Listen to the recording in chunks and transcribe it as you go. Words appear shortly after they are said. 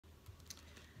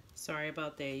Sorry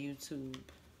about that, YouTube.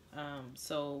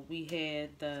 So we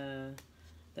had the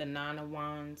Nine of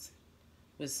Wands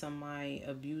with somebody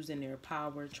abusing their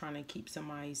power, trying to keep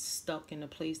somebody stuck in a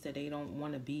place that they don't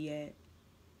want to be at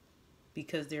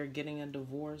because they're getting a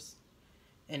divorce.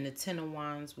 And the Ten of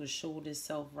Wands was showed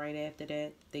itself right after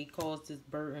that. They caused this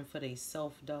burden for they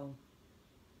self though.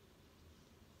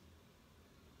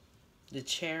 The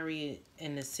Chariot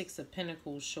and the Six of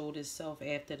Pentacles showed itself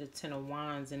after the Ten of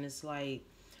Wands, and it's like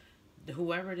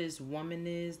whoever this woman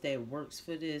is that works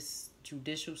for this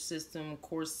judicial system,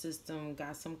 court system,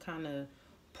 got some kind of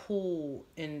pull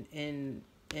in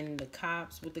the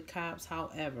cops with the cops.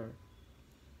 However,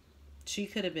 she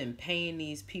could have been paying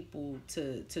these people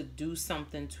to do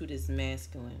something to this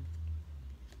masculine.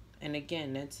 And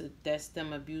again, that's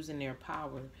them abusing their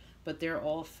power. But they're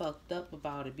all fucked up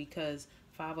about it because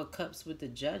Five of Cups with the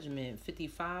Judgment,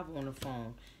 55 on the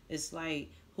phone. It's like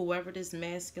whoever this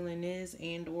masculine is,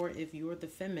 and or if you're the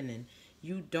feminine,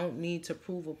 you don't need to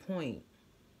prove a point.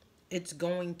 It's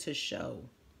going to show.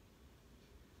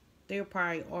 They're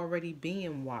probably already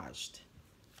being watched.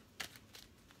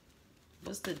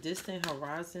 What's the distant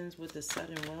horizons with the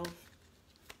sudden wealth?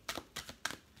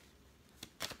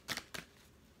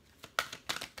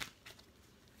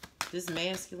 This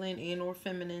masculine and or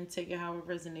feminine, take it how it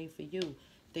resonates for you.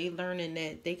 They learning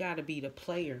that they got to be the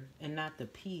player and not the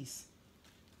piece.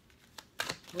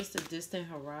 What's the distant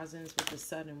horizons with the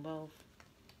sudden wealth?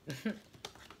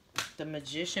 The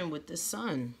Magician with the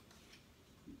sun.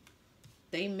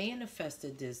 They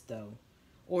manifested this though.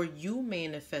 Or you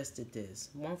manifested this.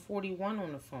 141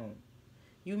 on the phone.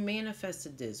 You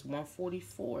manifested this.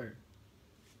 144.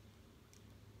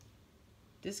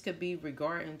 This could be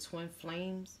regarding twin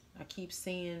flames. I keep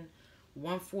seeing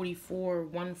 144,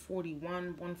 141,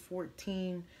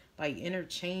 114, like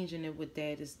interchanging it with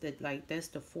that. Is that like that's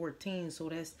the 14?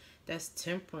 So that's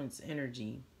temperance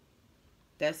energy.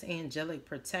 That's angelic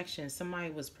protection.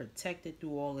 Somebody was protected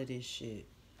through all of this shit.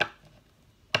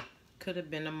 Could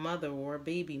have been a mother or a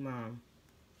baby mom.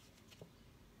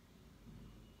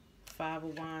 Five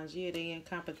of Wands, yeah, they in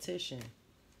competition.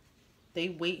 They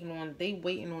waiting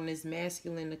on this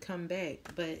masculine to come back,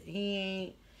 but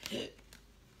he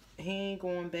ain't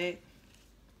going back.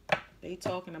 They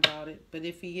talking about it, but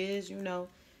if he is, you know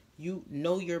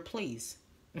your place.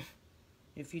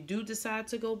 If you do decide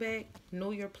to go back,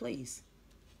 know your place.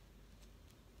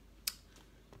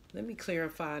 Let me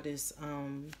clarify this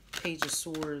Page of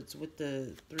Swords with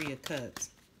the Three of Cups.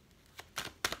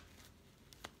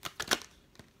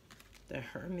 The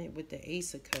Hermit with the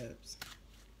Ace of Cups.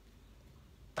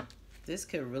 This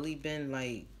could really been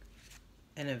like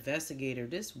an investigator.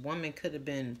 This woman could have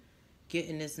been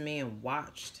getting this man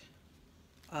watched.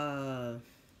 I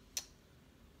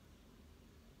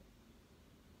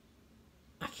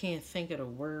can't think of the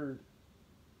word.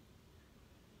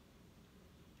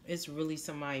 It's really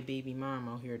somebody baby mom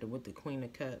out here with the Queen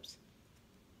of Cups.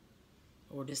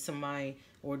 Or this somebody,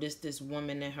 or this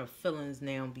woman in her feelings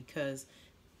now because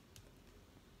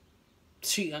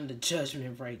she under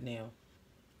judgment right now.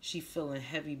 She feeling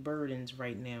heavy burdens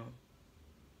right now.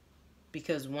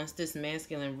 Because once this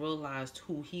masculine realized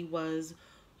who he was,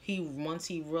 once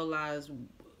he realized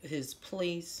his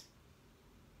place,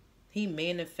 he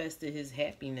manifested his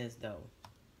happiness though.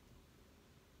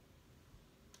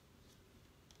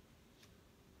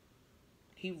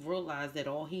 He realized that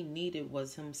all he needed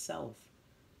was himself.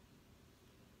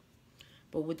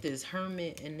 But with this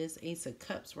Hermit and this Ace of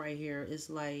Cups right here, it's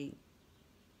like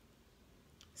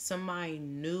somebody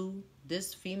knew,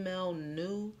 this female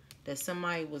knew that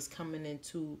somebody was coming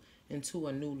into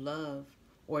a new love,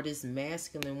 or this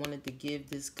masculine wanted to give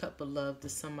this cup of love to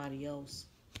somebody else.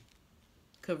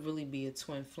 Could really be a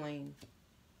twin flame.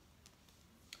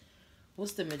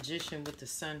 What's the Magician with the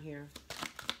sun here?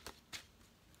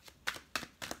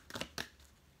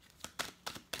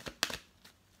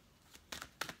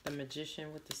 The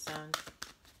Magician with the sun.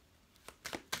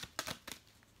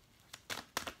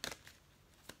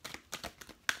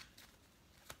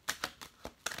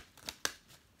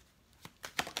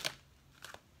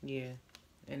 Yeah,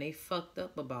 and they fucked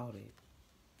up about it.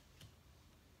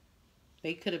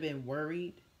 They could have been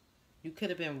worried. You could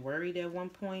have been worried at one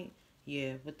point.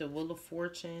 Yeah, with the Wheel of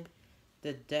Fortune,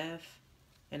 the Death,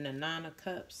 and the Nine of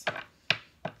Cups.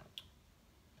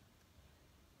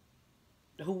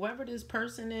 Whoever this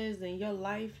person is in your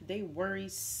life, they worry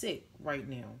sick right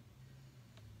now.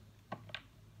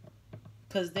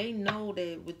 Because they know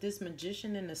that with this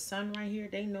Magician and the sun right here,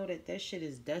 they know that that shit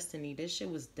is destiny. This shit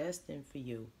was destined for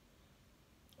you.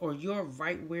 Or you're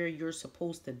right where you're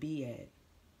supposed to be at.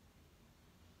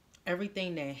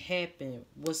 Everything that happened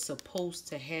was supposed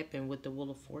to happen with the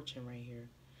Wheel of Fortune right here.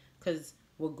 Because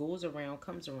what goes around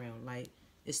comes around. Like,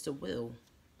 it's the wheel.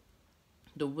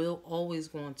 The wheel always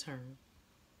going to turn.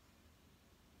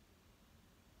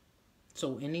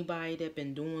 So anybody that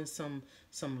been doing some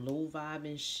low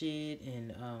vibing shit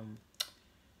and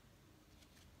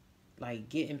like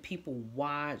getting people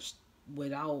watched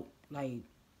without, like,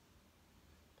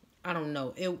 I don't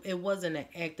know. It wasn't an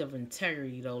act of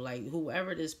integrity though. Like,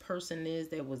 whoever this person is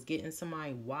that was getting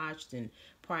somebody watched and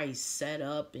probably set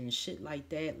up and shit like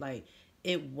that, like,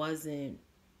 it wasn't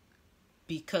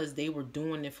because they were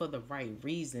doing it for the right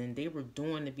reason. They were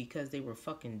doing it because they were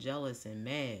fucking jealous and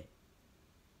mad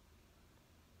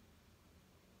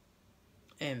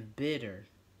and bitter.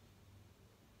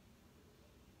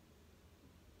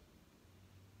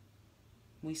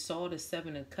 We saw the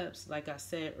Seven of Cups. Like I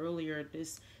said earlier,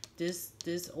 this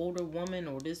older woman,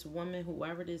 or this woman,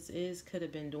 whoever this is, could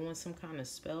have been doing some kind of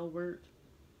spell work.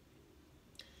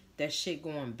 That shit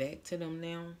going back to them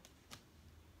now.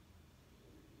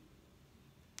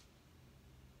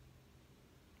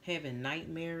 Having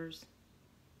nightmares.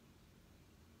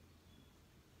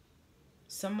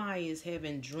 Somebody is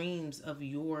having dreams of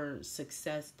your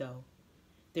success though.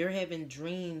 They're having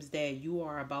dreams that you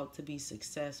are about to be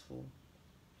successful.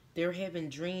 They're having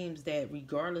dreams that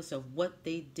regardless of what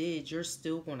they did, you're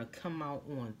still going to come out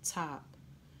on top.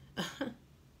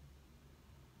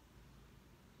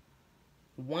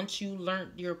 Once you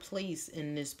learned your place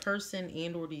in this person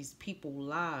and or these people's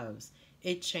lives,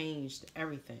 it changed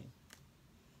everything.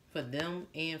 For them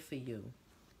and for you.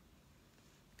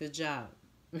 Good job.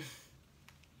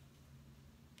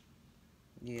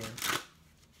 Yeah.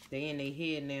 They in their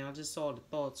head now. I just saw the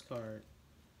thoughts card.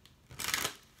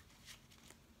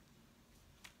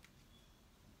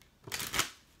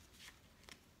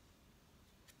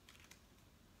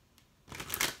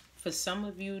 For some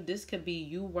of you, this could be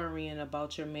you worrying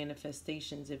about your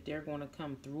manifestations, if they're going to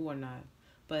come through or not.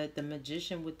 But the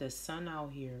Magician with the Sun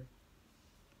out here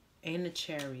and the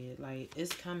Chariot, like,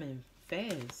 it's coming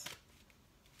fast.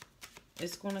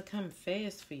 It's going to come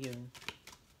fast for you.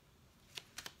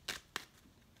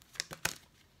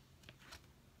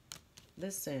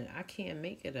 Listen, I can't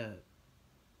make it up.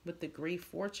 With the Great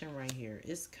Fortune right here,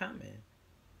 it's coming.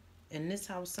 And this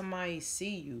how somebody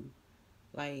see you.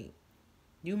 Like,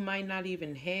 you might not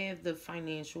even have the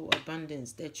financial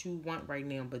abundance that you want right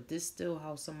now, but this still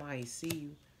how somebody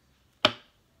see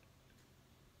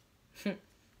you.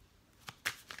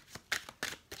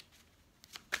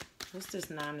 What's this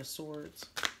Nine of Swords?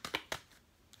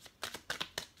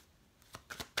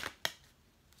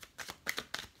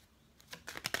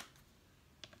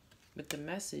 But the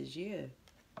message, yeah.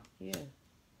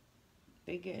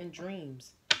 They getting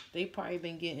dreams. They probably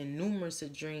been getting numerous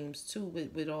of dreams too,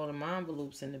 with all them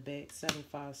envelopes in the back.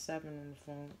 757 on the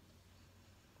phone.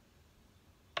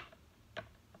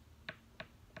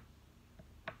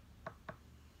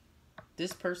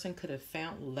 This person could have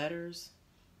found letters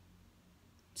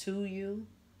to you.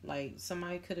 Like,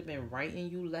 somebody could have been writing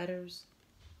you letters.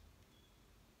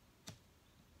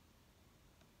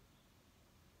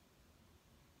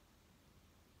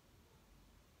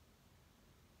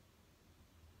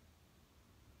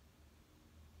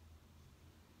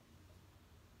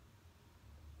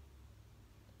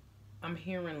 I'm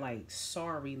hearing like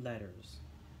sorry letters.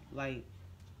 Like,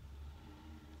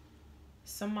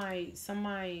 somebody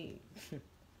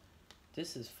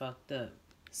this is fucked up.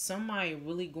 Somebody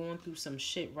really going through some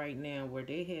shit right now where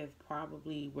they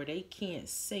where they can't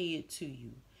say it to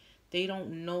you. They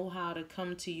don't know how to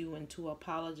come to you and to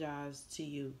apologize to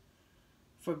you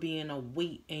for being a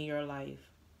weight in your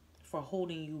life, for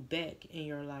holding you back in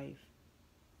your life.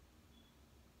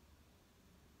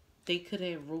 They could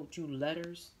have wrote you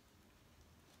letters.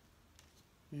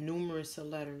 Numerous of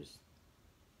letters.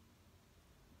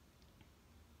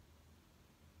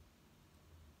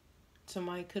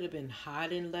 Somebody could have been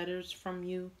hiding letters from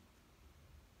you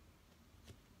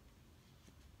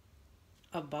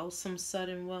about some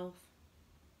sudden wealth.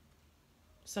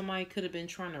 Somebody could have been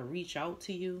trying to reach out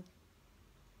to you.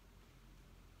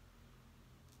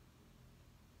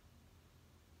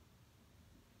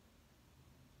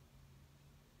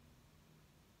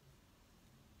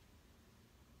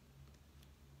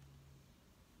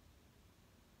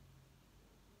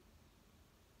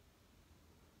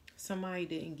 Somebody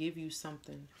didn't give you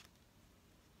something.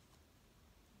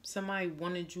 Somebody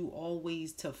wanted you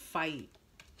always to fight.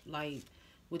 Like,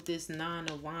 with this Nine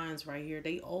of Wands right here,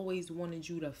 they always wanted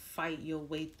you to fight your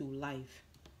way through life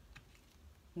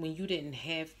when you didn't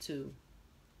have to.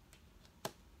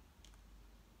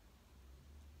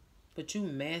 But you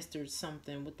mastered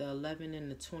something with the 11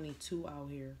 and the 22 out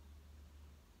here.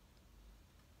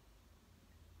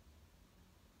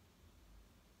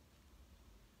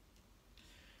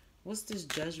 What's this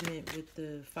Judgment with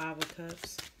the 5 of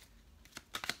Cups?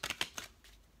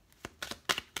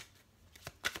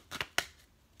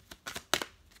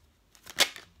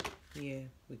 Yeah,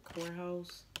 with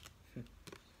Courthouse.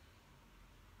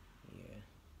 Yeah.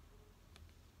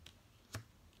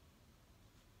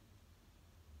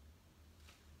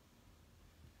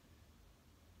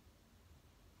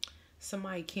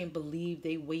 Somebody can't believe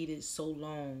they waited so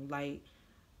long. Like,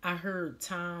 I heard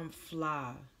time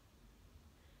fly.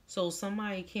 So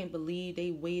somebody can't believe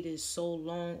they waited so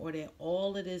long, or that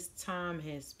all of this time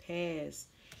has passed.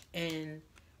 And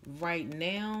right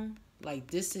now, like,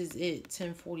 this is it,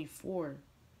 10:44.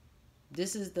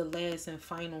 This is the last and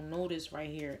final notice right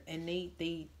here. And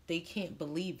they can't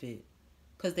believe it.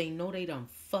 Because they know they done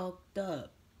fucked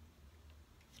up.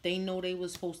 They know they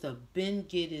was supposed to been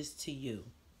get this to you.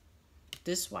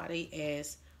 This is why they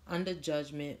asked under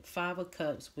Judgment, 5 of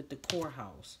Cups with the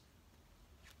Courthouse.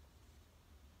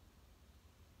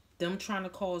 Them trying to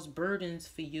cause burdens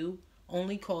for you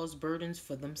only cause burdens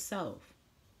for themselves.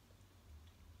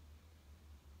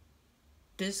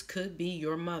 This could be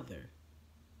your mother.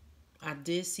 I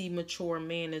did see mature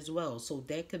man as well, so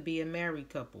that could be a married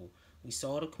couple. We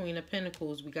saw the Queen of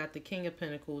Pentacles. We got the King of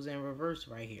Pentacles in reverse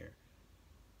right here.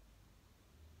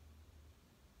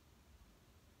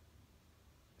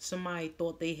 Somebody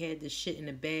thought they had this shit in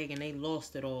the bag and they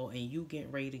lost it all, and you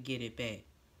getting ready to get it back.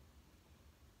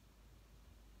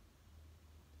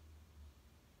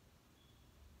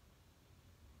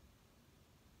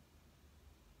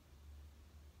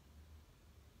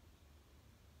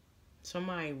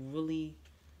 Somebody really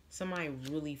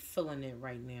feeling it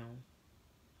right now.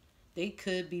 They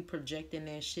could be projecting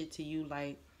that shit to you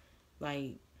like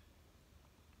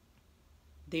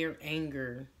their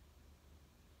anger,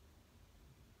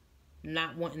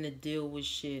 not wanting to deal with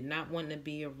shit, not wanting to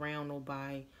be around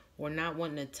nobody, or not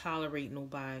wanting to tolerate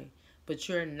nobody. But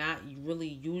you're not really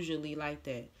usually like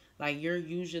that. Like, you're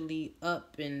usually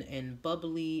up and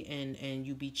bubbly and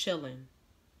you be chilling.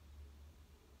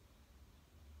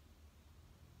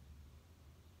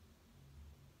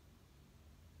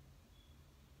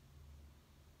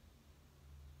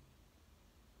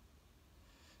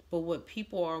 But what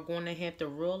people are going to have to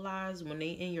realize when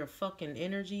they in your fucking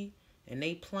energy and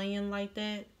they playing like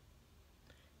that,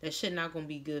 that shit not going to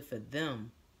be good for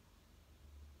them.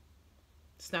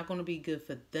 It's not going to be good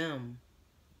for them.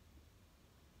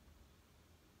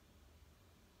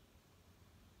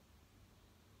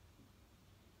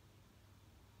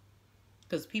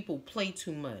 Because people play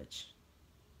too much.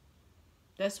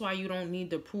 That's why you don't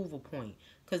need to prove a point.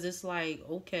 Because it's like,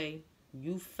 okay,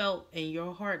 you felt in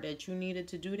your heart that you needed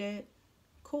to do that.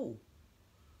 Cool.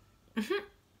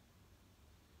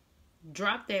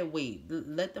 Drop that weight.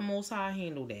 Let the Most High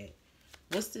handle that.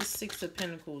 What's this 6 of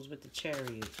Pentacles with the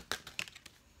Chariot?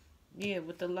 Yeah,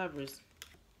 with the Lovers.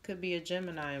 Could be a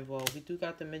Gemini involved. We do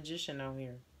got the Magician out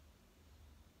here.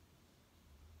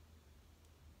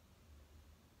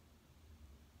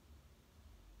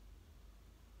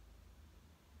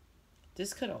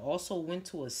 This could have also went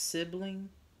to a sibling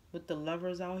with the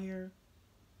Lovers out here.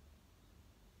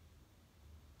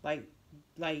 Like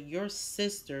your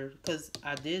sister, because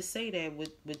I did say that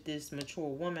with this mature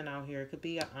woman out here. It could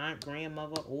be an aunt,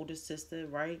 grandmother, older sister,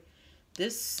 right?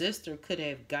 This sister could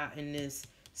have gotten this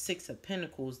 6 of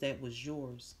Pentacles that was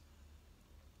yours.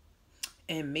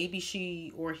 And maybe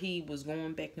she or he was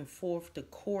going back and forth to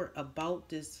court about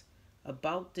this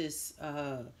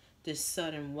this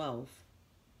sudden wealth.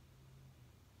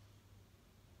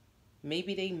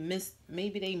 Maybe they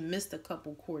missed a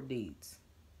couple court dates.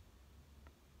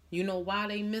 You know why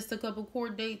they missed a couple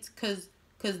court dates? Cause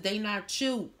they not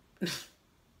you.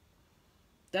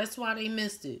 That's why they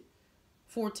missed it.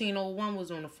 1401 was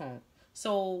on the phone.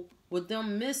 So with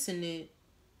them missing it,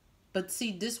 but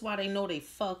see, this is why they know they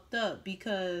fucked up.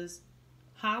 Because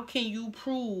how can you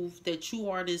prove that you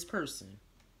are this person?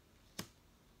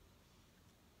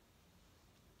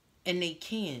 And they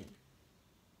can't.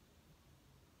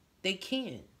 They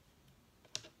can't.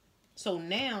 So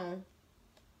now,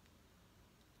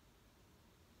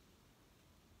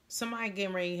 somebody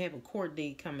getting ready to have a court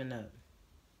date coming up.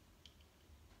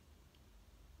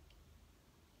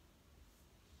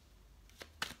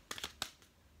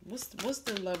 What's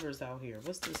the Lovers out here?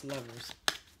 What's this Lovers?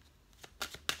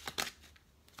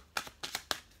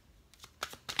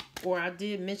 Or I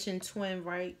did mention twin,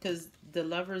 right? Because the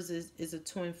Lovers is a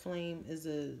twin flame, is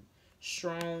a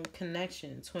strong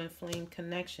connection, twin flame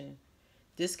connection.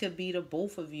 This could be the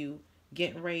both of you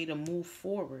getting ready to move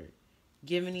forward,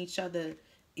 giving each other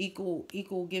equal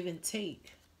give and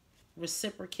take,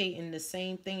 reciprocating the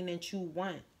same thing that you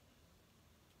want,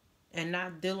 and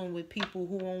not dealing with people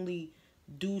who only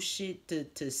do shit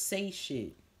to say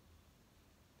shit,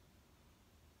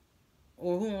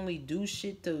 or who only do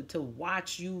shit to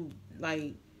watch you.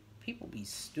 Like, people be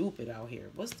stupid out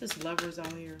here. What's this Lovers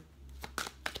out here?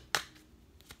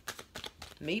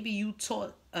 Maybe you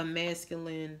taught a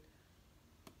masculine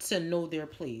to know their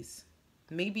place.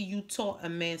 Maybe you taught a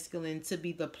masculine to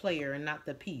be the player and not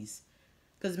the piece.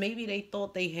 Because maybe they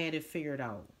thought they had it figured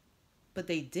out, but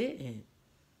they didn't.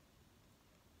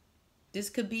 This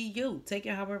could be you. Take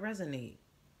it how it resonates.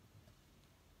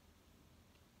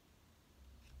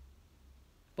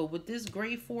 But with this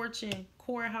great fortune,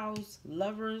 courthouse,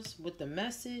 Lovers with the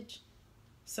message,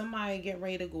 somebody get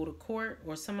ready to go to court,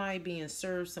 or somebody being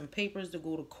served some papers to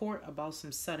go to court about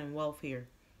some sudden wealth here.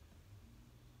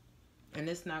 And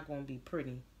it's not going to be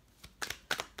pretty.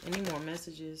 Any more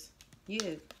messages?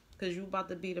 Yeah, because you about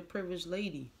to be the privileged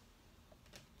lady.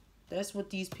 That's what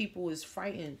these people is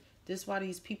frightened. This why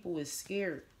these people is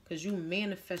scared. Because you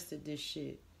manifested this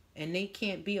shit. And they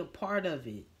can't be a part of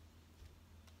it.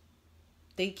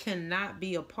 They cannot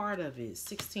be a part of it.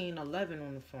 1611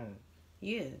 on the phone.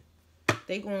 Yeah.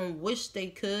 They gonna wish they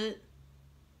could.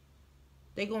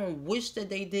 They gonna wish that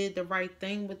they did the right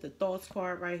thing with the thoughts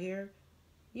card right here.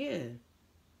 Yeah.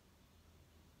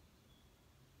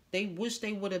 They wish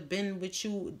they would have been with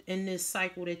you in this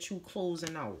cycle that you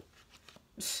closing out.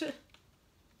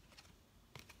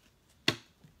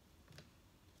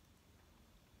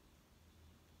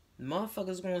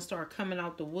 Motherfuckers gonna start coming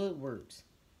out the woodworks.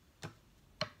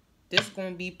 This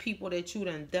gonna be people that you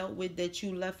done dealt with, that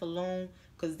you left alone,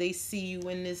 because they see you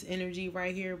in this energy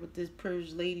right here with this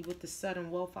privileged lady with the sudden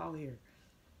wealth out here.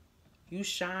 You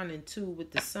shining too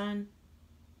with the sun.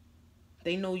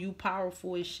 They know you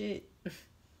powerful as shit.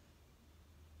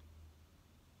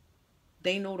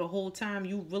 They know the whole time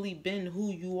you really been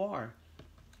who you are.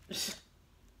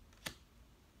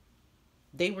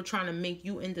 They were trying to make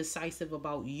you indecisive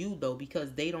about you, though,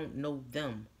 because they don't know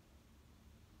them.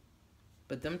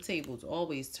 But them tables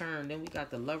always turn. Then we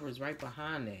got the Lovers right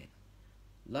behind that.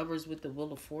 Lovers with the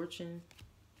Wheel of Fortune.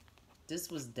 This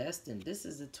was destined. This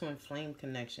is a twin flame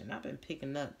connection. I've been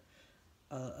picking up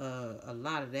a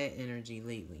lot of that energy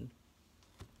lately.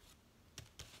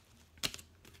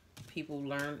 People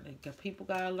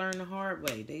gotta learn the hard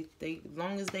way. They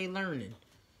long as they learning.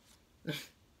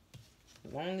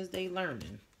 Long as they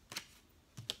learning.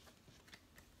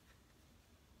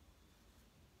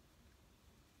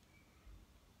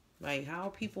 Like, how are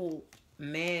people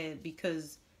mad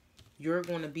because you're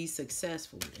going to be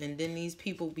successful and then these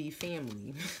people be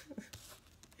family?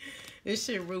 It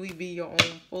should really be your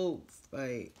own folks.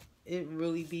 Like, it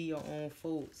really be your own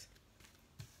folks.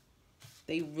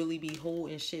 They really be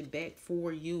holding shit back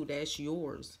for you. That's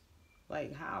yours.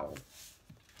 Like, how?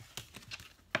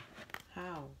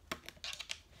 How?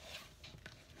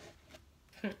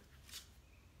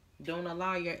 Don't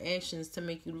allow your actions to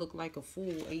make you look like a fool.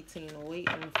 1808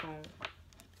 on the phone.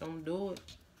 Don't do it.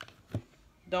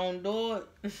 Don't do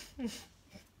it.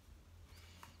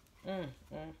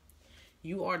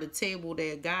 You are the table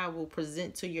that God will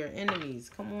present to your enemies.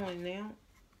 Come on now.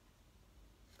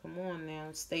 Come on now.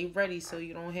 Stay ready so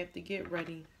you don't have to get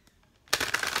ready.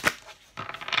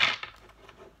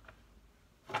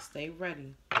 Stay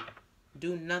ready.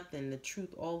 Do nothing. The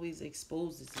truth always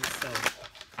exposes itself.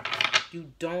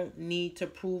 You don't need to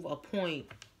prove a point.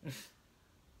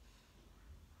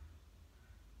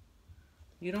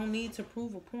 You don't need to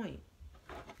prove a point.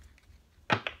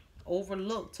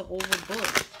 Overlook to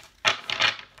overbook.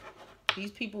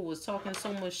 These people was talking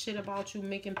so much shit about you,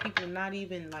 making people not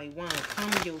even like want to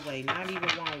come your way, not even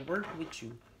want to work with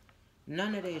you.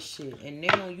 None of that shit. And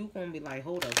now you gonna be like,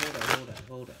 hold up.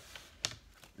 Hold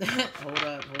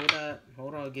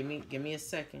on. Give me a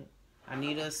second. I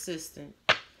need an assistant.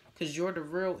 Because you're the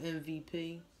real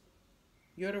MVP.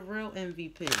 You're the real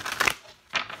MVP.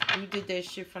 You did that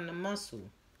shit from the muscle.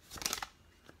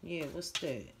 Yeah, what's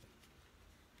that?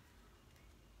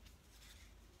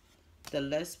 The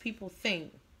less people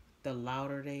think, the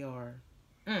louder they are.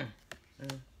 I'm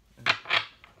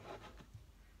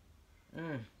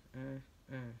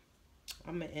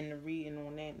going to end the reading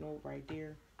on that note right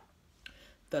there.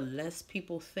 The less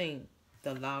people think,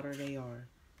 the louder they are.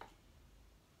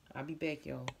 I'll be back,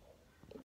 y'all.